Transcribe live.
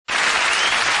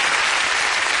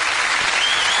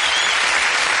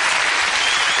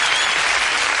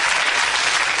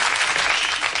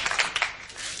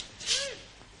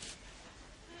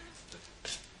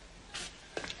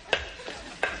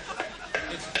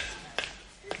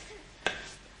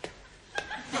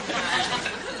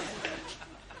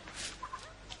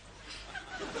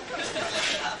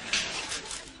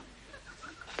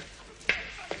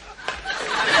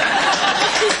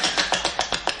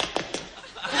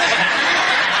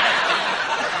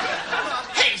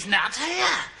out here.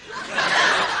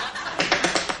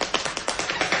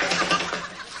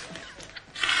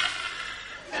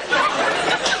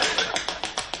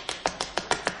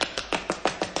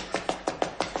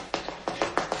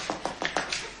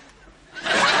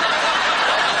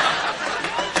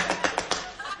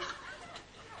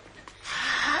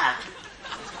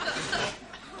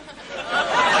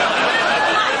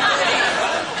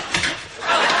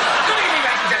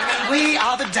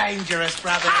 Dangerous,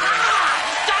 brother.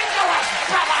 Dangerous,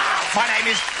 brother! My name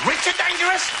is Richard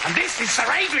Dangerous, and this is Sir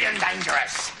Adrian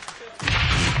Dangerous.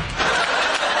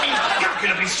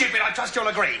 Incalculably stupid, I trust you'll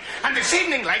agree. And this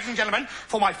evening, ladies and gentlemen,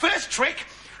 for my first trick...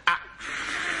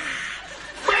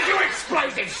 Where's your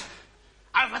explosives?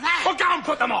 Over there. Well, go and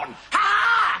put them on.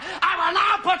 I will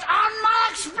now put on my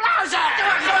explosive!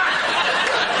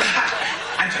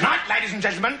 And tonight, ladies and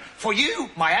gentlemen, for you,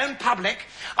 my own public,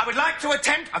 I would like to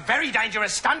attempt a very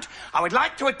dangerous stunt. I would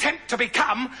like to attempt to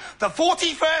become the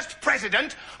 41st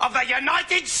President of the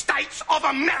United States of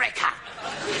America.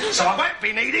 So I won't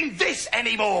be needing this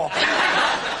anymore.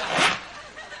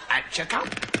 At you come.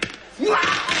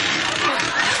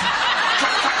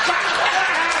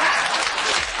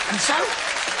 And so,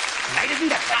 ladies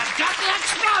and gentlemen, I've got the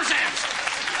explosives!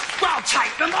 well,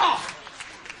 take them off.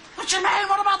 What do you mean?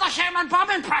 What about the human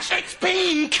bomb impression? It's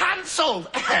been cancelled.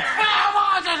 Well,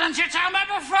 why didn't you tell me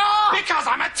before? Because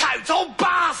I'm a total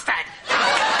bastard.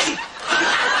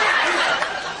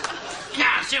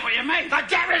 Yeah, I see what you mean. Now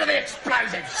get rid of the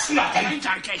explosives. Snotty.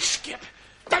 Donkey skip.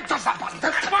 Don't touch that button.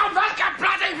 Well, make your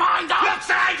bloody mind up! Look,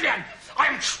 Sir Adrian, I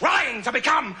am trying to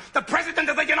become the President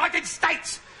of the United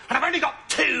States, and I've only got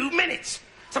 2 minutes.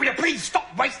 So will you please stop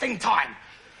wasting time?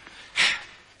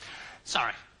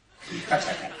 Sorry. That's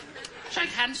okay. Shake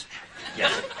hands.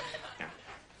 Yes.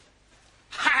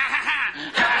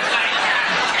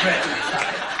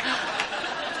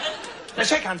 Now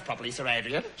shake hands properly, Sir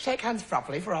Adrian. Shake hands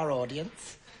properly for our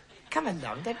audience. Come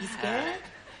along, don't be scared.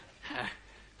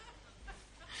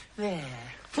 There.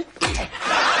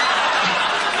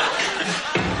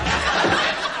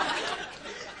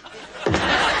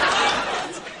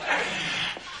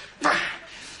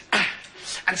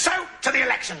 And so, to the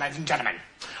election, ladies and gentlemen.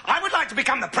 I would like to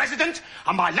become the president,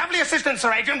 and my lovely assistant,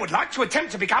 Sir Adrian, would like to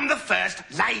attempt to become the first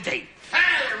lady.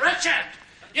 Hey, Richard!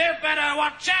 You better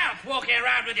watch out walking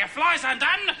around with your flies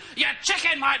undone. Your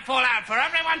chicken might fall out for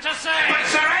everyone to see. But,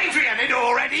 Sir Adrian, it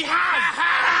already has.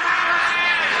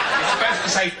 You're supposed to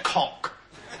say cock.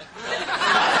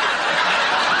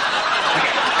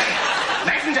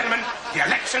 Ladies and gentlemen, the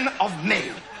election of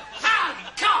me. Howdy,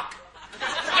 cock! You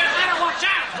better watch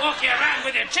out walking around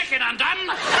with your chicken undone.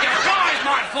 Your flies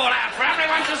might fall out for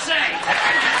everyone to see.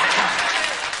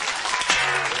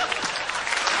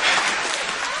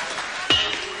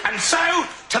 And so,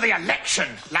 to the election,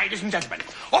 ladies and gentlemen.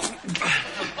 Off.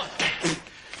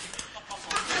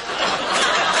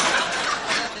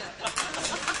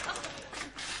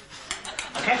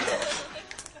 Okay.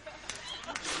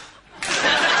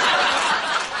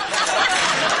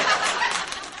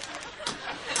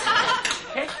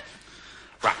 Okay.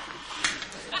 Right.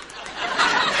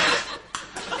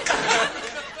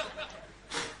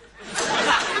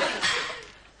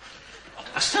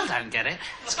 I still don't get it.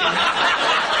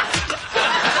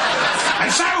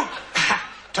 And so,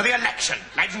 to the election,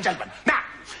 ladies and gentlemen. Now,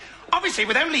 obviously,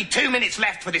 with only 2 minutes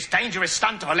left for this dangerous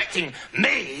stunt of electing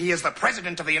me as the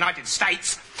President of the United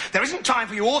States, there isn't time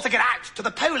for you all to get out to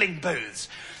the polling booths.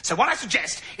 So what I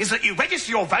suggest is that you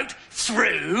register your vote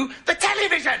through the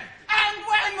television. And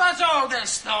when was all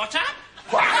this thought up?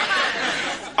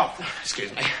 Oh,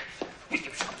 excuse me.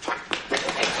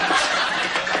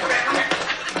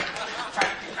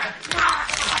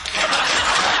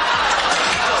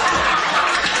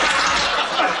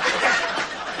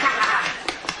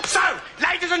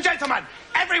 Ladies and gentlemen,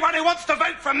 everyone who wants to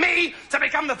vote for me to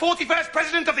become the 41st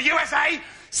President of the USA,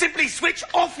 simply switch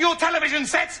off your television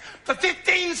sets for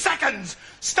 15 seconds,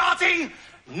 starting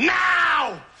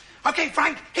now. Okay,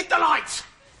 Frank, hit the lights.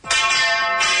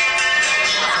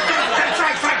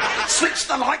 Frank, switch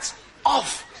the lights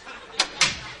off.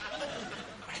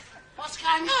 What's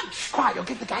going on? Quiet, you'll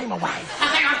give the game away. I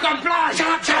think I've gone blind.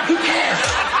 Shut up, who cares?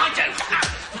 I do.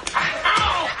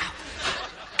 Ow!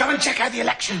 Go and check how the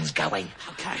election's going.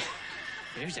 Okay.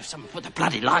 Here's if someone put the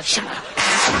bloody lights. Shut up.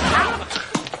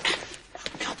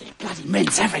 God, there's bloody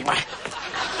mints everywhere.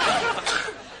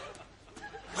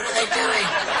 What are they doing?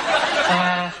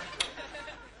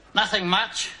 Nothing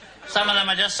much. Some of them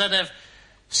are just sort of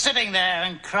sitting there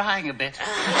and crying a bit.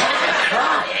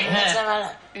 Crying? Let's have a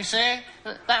look. You see?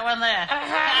 That one there.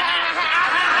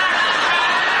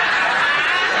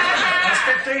 That's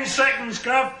 15 seconds,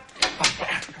 Gov.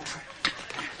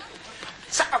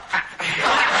 So there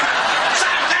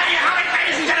you have it,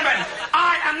 ladies and gentlemen.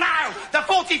 I am now the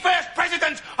 41st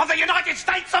President of the United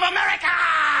States of America!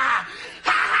 Ha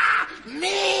ha!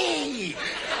 Me!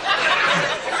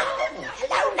 Oh,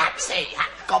 hello, Nancy.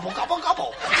 Gobble, gobble,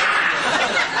 gobble.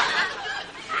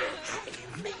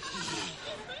 Me.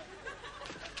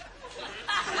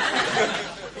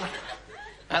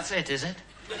 That's it, is it?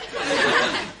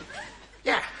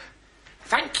 Yeah.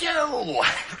 Thank you.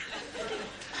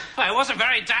 Well, it wasn't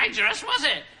very dangerous, was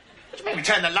it? What do you mean, we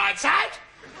turn the lights out?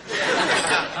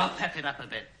 I'll pep it up a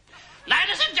bit.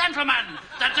 Ladies and gentlemen,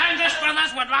 the Dangerous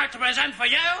Brothers would like to present for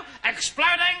you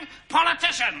Exploding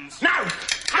Politicians. No!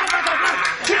 No!